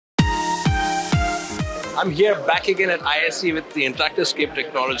I'm here back again at ISE with the interactive scape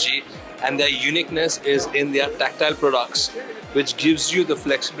technology, and their uniqueness is in their tactile products, which gives you the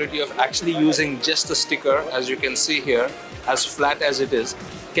flexibility of actually using just the sticker, as you can see here, as flat as it is,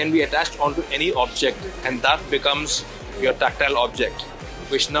 can be attached onto any object, and that becomes your tactile object,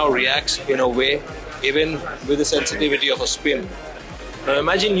 which now reacts in a way even with the sensitivity of a spin. Now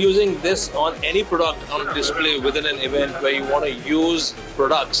imagine using this on any product on display within an event where you want to use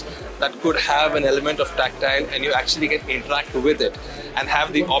products that could have an element of tactile, and you actually can interact with it and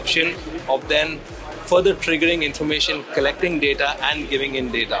have the option of then further triggering information, collecting data and giving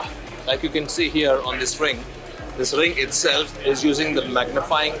in data. Like you can see here on this ring itself is using the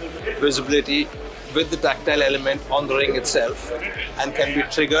magnifying visibility with the tactile element on the ring itself and can be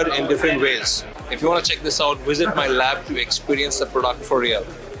triggered in different ways. If you want to check this out, visit my lab to experience the product for real.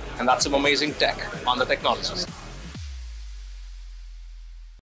 And that's some amazing tech on the Technologist.